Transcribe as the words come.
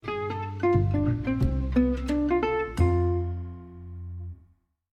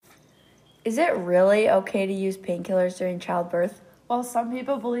Is it really okay to use painkillers during childbirth? While some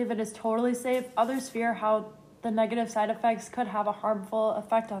people believe it is totally safe, others fear how the negative side effects could have a harmful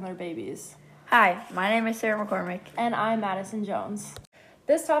effect on their babies. Hi, my name is Sarah McCormick. And I'm Madison Jones.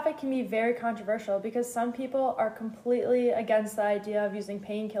 This topic can be very controversial because some people are completely against the idea of using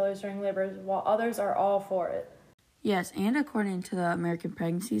painkillers during labor, while others are all for it. Yes, and according to the American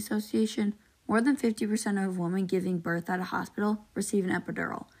Pregnancy Association, more than 50% of women giving birth at a hospital receive an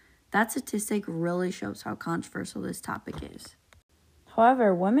epidural. That statistic really shows how controversial this topic is.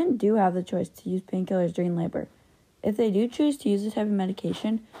 However, women do have the choice to use painkillers during labor. If they do choose to use this type of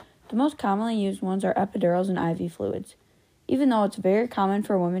medication, the most commonly used ones are epidurals and IV fluids. Even though it's very common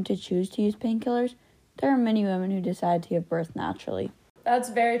for women to choose to use painkillers, there are many women who decide to give birth naturally. That's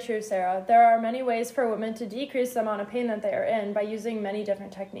very true, Sarah. There are many ways for women to decrease the amount of pain that they are in by using many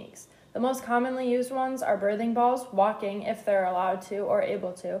different techniques. The most commonly used ones are birthing balls, walking if they're allowed to or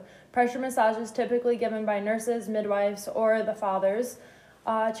able to, pressure massages typically given by nurses, midwives, or the fathers,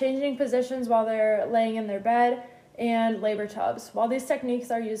 changing positions while they're laying in their bed, and labor tubs. While these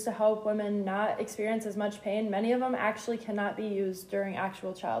techniques are used to help women not experience as much pain, many of them actually cannot be used during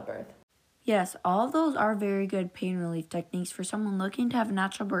actual childbirth. Yes, all of those are very good pain relief techniques for someone looking to have a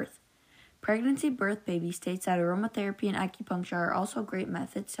natural birth. Pregnancy Birth Baby states that aromatherapy and acupuncture are also great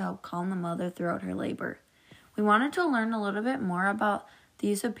methods to help calm the mother throughout her labor. We wanted to learn a little bit more about the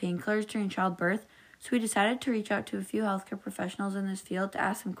use of painkillers during childbirth, so we decided to reach out to a few healthcare professionals in this field to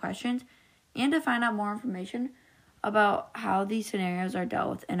ask some questions and to find out more information about how these scenarios are dealt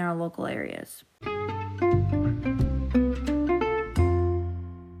with in our local areas.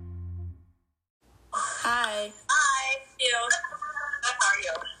 Hi. Hi. How are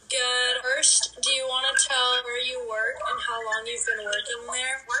you? Good. First, do you want to tell where you work and how long you've been working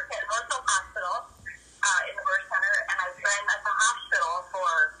there? I work at Northville Hospital in the birth center, and I've been at the hospital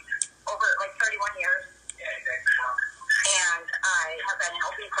for over 31 years. And I have been in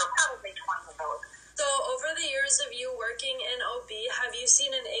OB for probably 20 of those. So, over the years of you working in OB, have you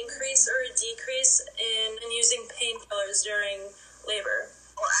seen an increase or a decrease in using painkillers during labor?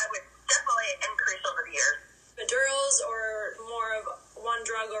 Well, I would definitely increase over the years. Epidurals or more of one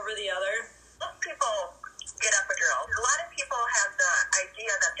drug over the other? Most people get epidurals. A lot of people have the idea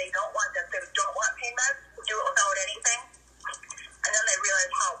that they don't want pain meds, do it without anything, and then they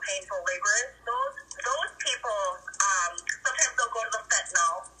realize how painful labor is. Those people, sometimes they'll go to the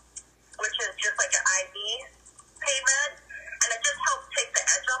fentanyl, which is just like an IV pain med, and it just helps take the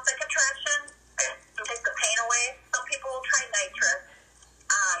edge off the contraction and take the pain away. Some people will try nitrous,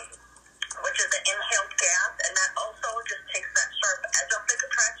 which is an inhaled gas, and that also just takes that sharp edge off the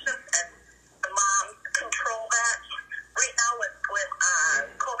contractions, and the moms control that. Right now with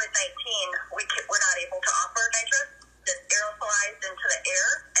COVID-19, we're not able to offer nitrous. It's aerosolized into the air,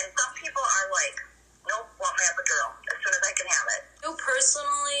 and some people are like, nope, want my epidural as soon as I can have it. You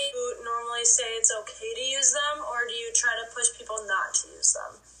personally normally say it's okay to use them, or do you try to push people not to use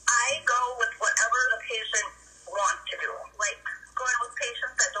them? I go with whatever the patient wants to do. Like going with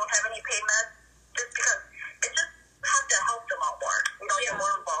patients that don't have any pain meds, just because it just has to help them out more. Get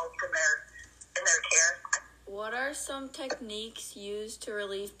more involved in their care. What are some techniques used to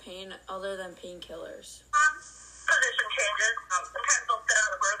relieve pain other than painkillers? Position changes. Sometimes they'll sit on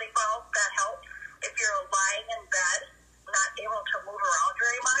a birthing ball. That helps. If you're lying in bed, not able to move around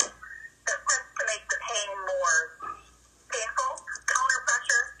very much, that tends to make the pain more painful. Counter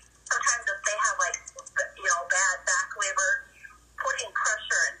pressure. Sometimes if they have bad back labor, putting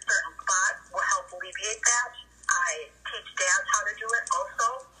pressure in certain spots will help alleviate that. I teach dads how to do it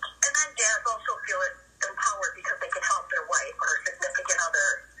also. And then dads also feel empowered because they can help their wife or significant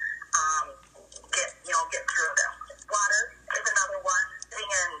other get through this. Water is another one. We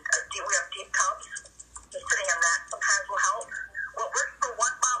have deep tubs. Just sitting in that sometimes will help. What works for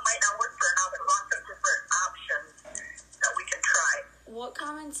one mom might not work for another. Lots of different options that we can try. What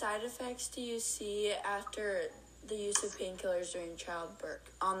common side effects do you see after the use of painkillers during childbirth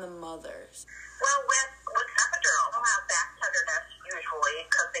on the mothers? Well, with epidural, they'll have back tenderness usually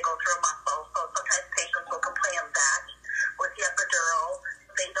because they go through a muscle. So sometimes patients will complain of that. With the epidural,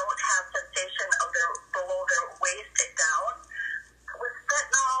 they don't have sensation of below their waist down. With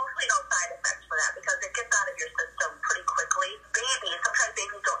fentanyl, no side effects for that because it gets out of your system pretty quickly. Sometimes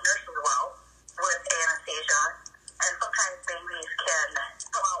babies don't nurse as well with anesthesia, and sometimes babies can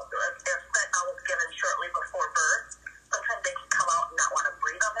come out if fentanyl was given shortly before birth. Sometimes they can come out and not want to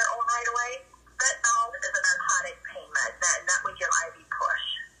breathe on their own right away. Fentanyl is a narcotic pain med, and that would give IV push.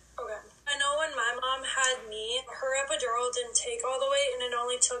 Okay. I know when my mom had me, her epidural didn't take all the way, and it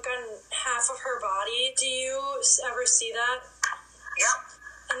only took on half of her body. Do you ever see that? Yep.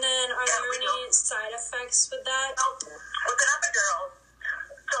 And then are there any side effects with that? So, with an epidural,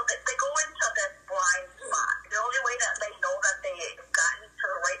 so they go into this blind spot. The only way that they know that they've gotten to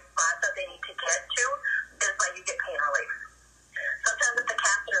the right spot that they need to get to is by you get pain relief. Sometimes if the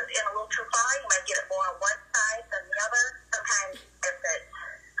catheter is in a little too far, you might get it more on one side than the other. Sometimes if it's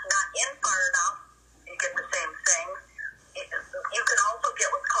not in far enough, you get the same thing. You can also get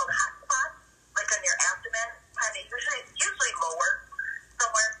what's called hot spots, like on your abdomen, kind of usually lower,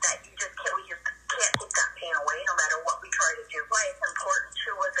 somewhere that we just can't take that pain away no matter what we try to do. Why it's important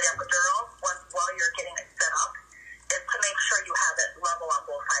too with the epidural, while you're getting it set up, is to make sure you have it level on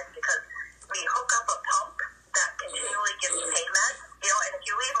both sides, because we hook up a pump that continually gives pain meds, and if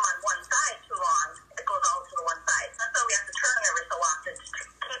you leave them on one side too long, it goes all to the one side. That's why we have to turn them every so often to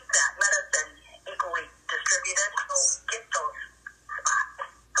keep that medicine equally distributed. So get those spots.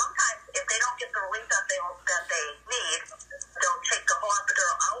 Sometimes if they don't get the relief that they need, they'll take the whole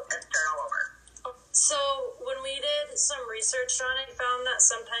epidural out and start all over. So when we did some research on it, we found that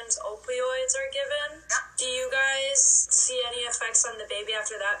sometimes opioids are given. Yep. Do you guys see any effects on the baby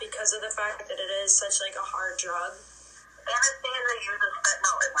after that because of the fact that it is such like a hard drug? Anesthesia uses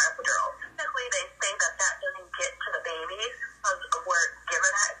fentanyl in my epidural. Typically, they say that doesn't get to the baby because of where it's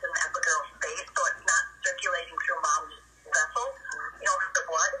given at. It's in the epidural space, so it's not circulating through mom's vessels, the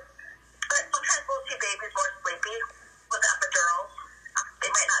blood. But sometimes we'll see babies more sleepy with epidurals. They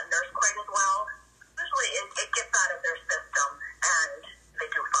might not nurse quite as well. Usually, it gets out of their system, and they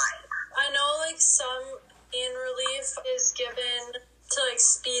do fine. I know some pain relief is given to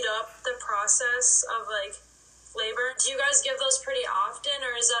speed up the process of labor. Do you guys give those pretty often,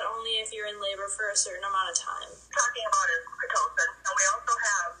 or is that only if you're in labor for a certain amount of time? Talking about is Pitocin, and we also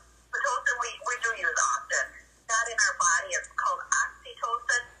have Pitocin we do use often. That in our body is called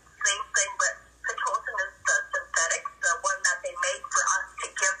oxytocin. Same thing, but Pitocin is the synthetic, the one that they make for us to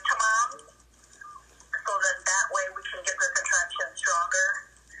give to moms. So then that way we can get their contraction stronger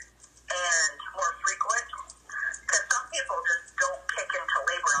and more frequent. Because some people just don't kick into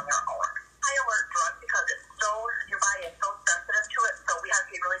labor on their own. High alert drug because your body is so sensitive to it, so we have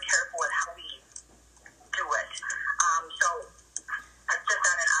to be really careful with how we do it. So it's just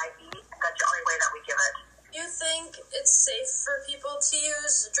on an IV. That's the only way that we give it. You think it's safe for people to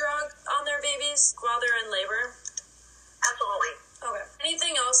use drugs on their babies while they're in labor? Absolutely. Okay.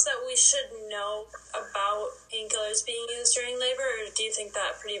 Anything else that we should know about painkillers being used during labor, or do you think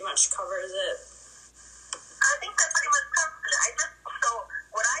that pretty much covers it? I think that pretty much covers it. So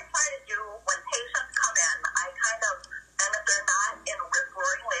what I try to do when patients come in, and if they're not in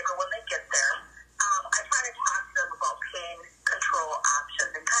rip-roaring labor when they get there, I try to talk to them about pain control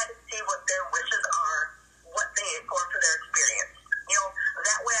options and kind of see what their wishes are, what they for their experience.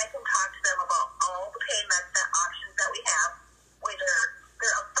 That way I can talk to them about all the pain options that we have, whether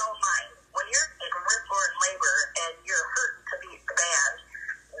they're of sound mind. When you're in rip-roaring labor and you're hurting to beat the band,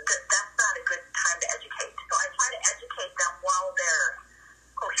 that's not a good time to educate. So I try to educate them while they're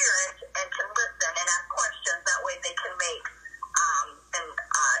coherent and can listen and ask questions. That way they can make an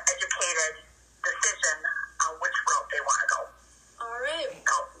educated decision on which route they want to go. All right.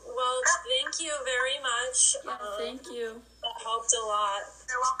 Well, thank you very much. Thank you. That helped a lot.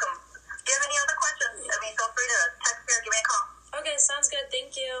 You're welcome. Do you have any other questions? Feel free to text me or give me a call. Okay, sounds good.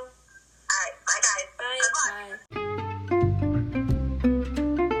 Thank you. All right. Bye, guys. Bye. Good luck. Bye.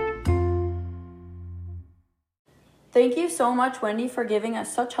 Thank you so much, Wendy, for giving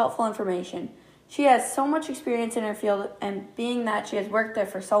us such helpful information. She has so much experience in her field, and being that she has worked there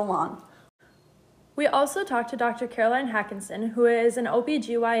for so long. We also talked to Dr. Caroline Hackinson, who is an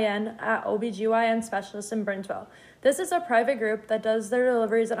OBGYN at OBGYN Specialist in Burnsville. This is a private group that does their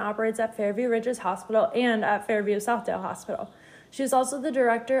deliveries and operates at Fairview Ridges Hospital and at Fairview Southdale Hospital. She is also the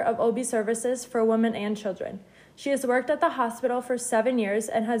director of OB services for women and children. She has worked at the hospital for 7 years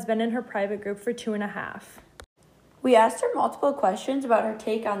and has been in her private group for 2.5. We asked her multiple questions about her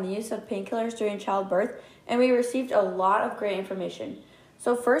take on the use of painkillers during childbirth, and we received a lot of great information.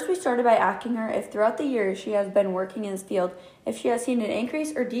 So first we started by asking her if throughout the years she has been working in this field, if she has seen an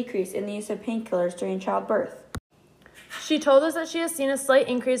increase or decrease in the use of painkillers during childbirth. She told us that she has seen a slight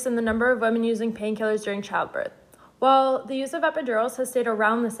increase in the number of women using painkillers during childbirth. While the use of epidurals has stayed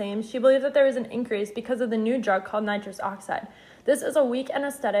around the same, she believes that there is an increase because of the new drug called nitrous oxide. This is a weak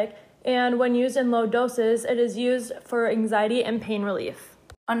anesthetic, and when used in low doses, it is used for anxiety and pain relief.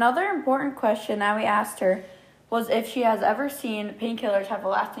 Another important question that we asked her was if she has ever seen painkillers have a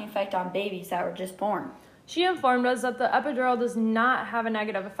lasting effect on babies that were just born. She informed us that the epidural does not have a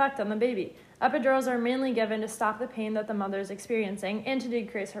negative effect on the baby. Epidurals are mainly given to stop the pain that the mother is experiencing and to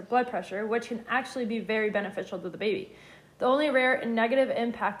decrease her blood pressure, which can actually be very beneficial to the baby. The only rare and negative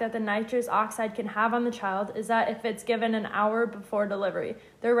impact that the nitrous oxide can have on the child is that if it's given an hour before delivery,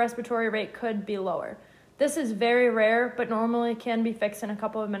 their respiratory rate could be lower. This is very rare, but normally can be fixed in a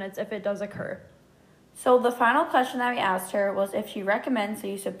couple of minutes if it does occur. So the final question that we asked her was if she recommends the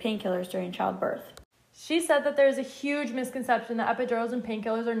use of painkillers during childbirth. She said that there's a huge misconception that epidurals and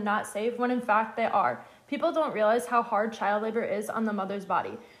painkillers are not safe when in fact they are. People don't realize how hard child labor is on the mother's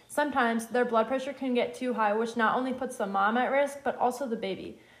body. Sometimes their blood pressure can get too high, which not only puts the mom at risk, but also the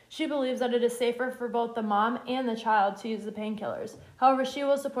baby. She believes that it is safer for both the mom and the child to use the painkillers. However, she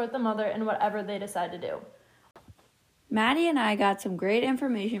will support the mother in whatever they decide to do. Maddie and I got some great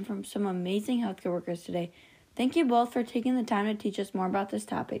information from some amazing healthcare workers today. Thank you both for taking the time to teach us more about this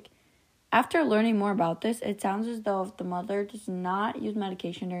topic. After learning more about this, it sounds as though if the mother does not use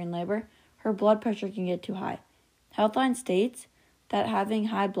medication during labor, her blood pressure can get too high. Healthline states that having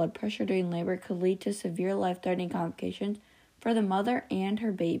high blood pressure during labor could lead to severe life-threatening complications for the mother and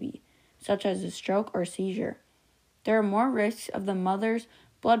her baby, such as a stroke or seizure. There are more risks of the mother's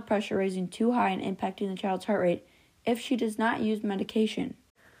blood pressure raising too high and impacting the child's heart rate if she does not use medication.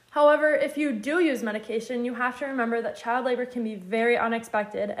 However, if you do use medication, you have to remember that child labor can be very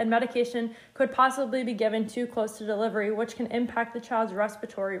unexpected, and medication could possibly be given too close to delivery, which can impact the child's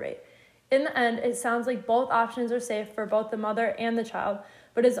respiratory rate. In the end, it sounds like both options are safe for both the mother and the child,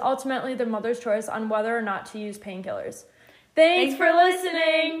 but it's ultimately the mother's choice on whether or not to use painkillers. Thanks for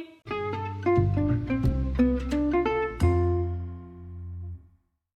listening!